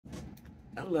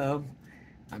Hello,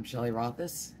 I'm Shelley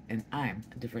Rothus, and I'm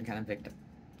a different kind of victim.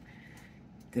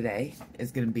 Today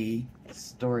is going to be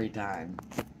story time.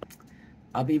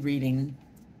 I'll be reading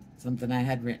something I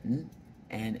had written,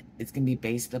 and it's going to be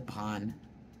based upon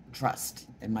trust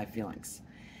in my feelings.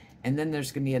 And then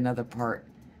there's going to be another part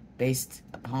based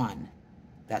upon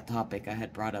that topic I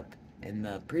had brought up in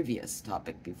the previous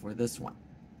topic before this one.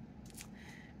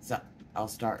 So, I'll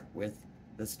start with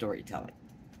the storytelling.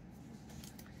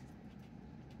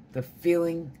 The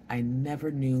feeling I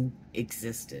never knew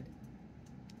existed.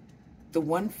 The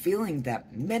one feeling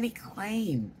that many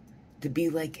claim to be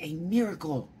like a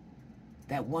miracle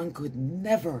that one could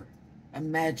never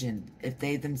imagine if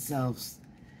they themselves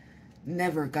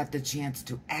never got the chance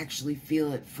to actually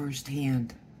feel it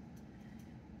firsthand.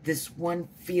 This one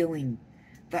feeling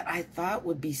that I thought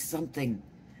would be something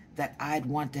that I'd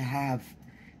want to have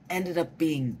ended up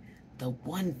being the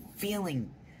one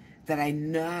feeling that I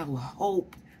now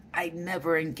hope I'd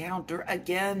never encounter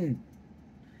again.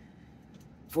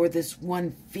 For this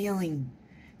one feeling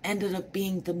ended up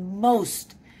being the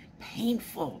most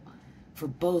painful for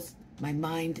both my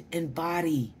mind and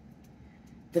body.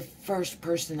 The first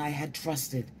person I had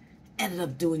trusted ended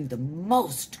up doing the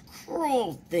most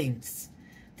cruel things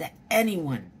that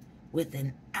anyone with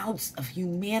an ounce of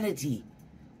humanity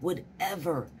would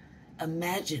ever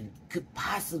imagine could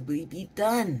possibly be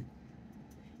done.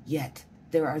 Yet,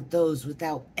 there are those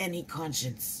without any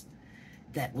conscience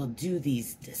that will do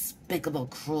these despicable,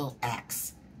 cruel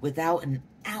acts without an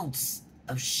ounce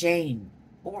of shame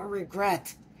or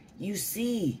regret. You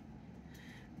see,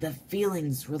 the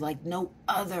feelings were like no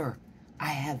other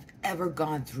I have ever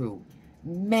gone through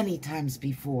many times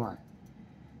before.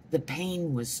 The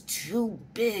pain was too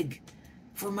big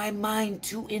for my mind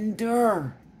to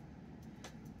endure.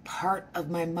 Part of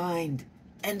my mind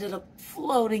ended up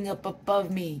floating up above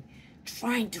me,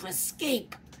 trying to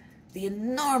escape the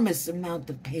enormous amount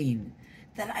of pain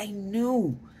that I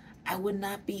knew I would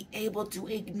not be able to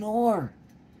ignore.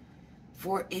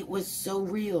 For it was so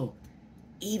real,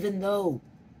 even though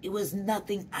it was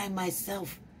nothing I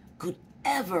myself could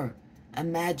ever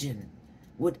imagine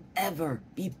would ever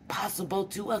be possible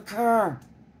to occur.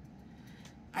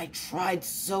 I tried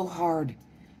so hard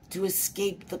to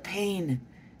escape the pain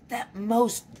that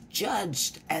most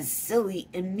judged as silly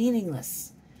and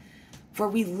meaningless. For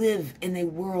we live in a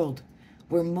world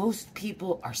where most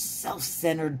people are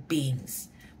self-centered beings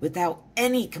without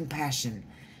any compassion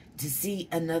to see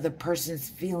another person's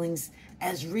feelings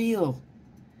as real.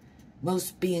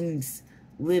 Most beings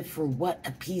live for what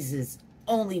appeases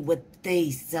only what they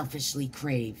selfishly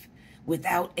crave,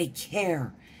 without a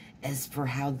care as for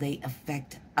how they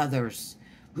affect others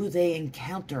who they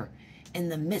encounter in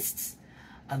the midst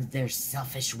of their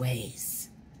selfish ways.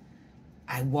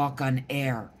 I walk on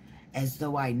air as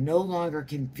though I no longer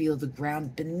can feel the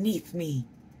ground beneath me.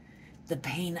 The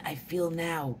pain I feel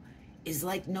now is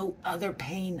like no other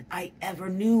pain I ever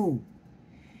knew.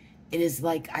 It is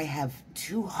like I have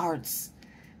two hearts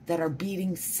that are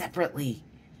beating separately,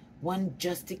 one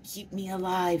just to keep me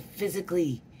alive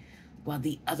physically, while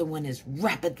the other one is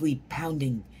rapidly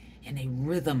pounding in a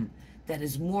rhythm that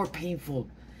is more painful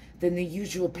than the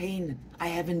usual pain I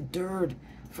have endured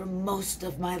for most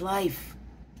of my life.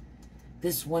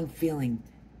 This one feeling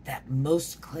that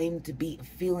most claim to be a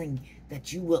feeling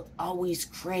that you will always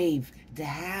crave to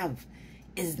have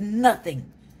is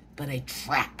nothing but a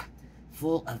trap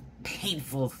full of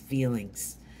painful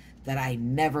feelings that I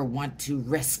never want to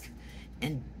risk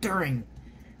enduring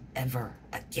ever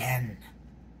again.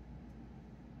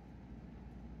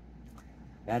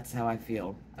 That's how I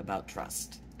feel about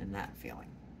trust and that feeling.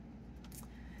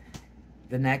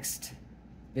 The next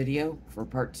video for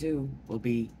part 2 will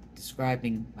be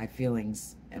describing my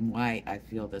feelings and why I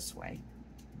feel this way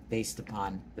based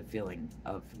upon the feeling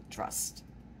of trust.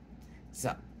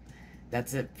 So,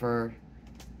 that's it for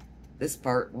this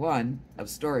part 1 of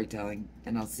storytelling,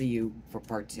 and I'll see you for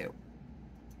part 2.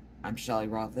 I'm Shelley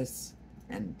Rothus,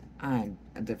 and I'm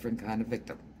a different kind of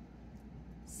victim.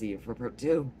 See you for part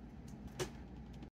 2.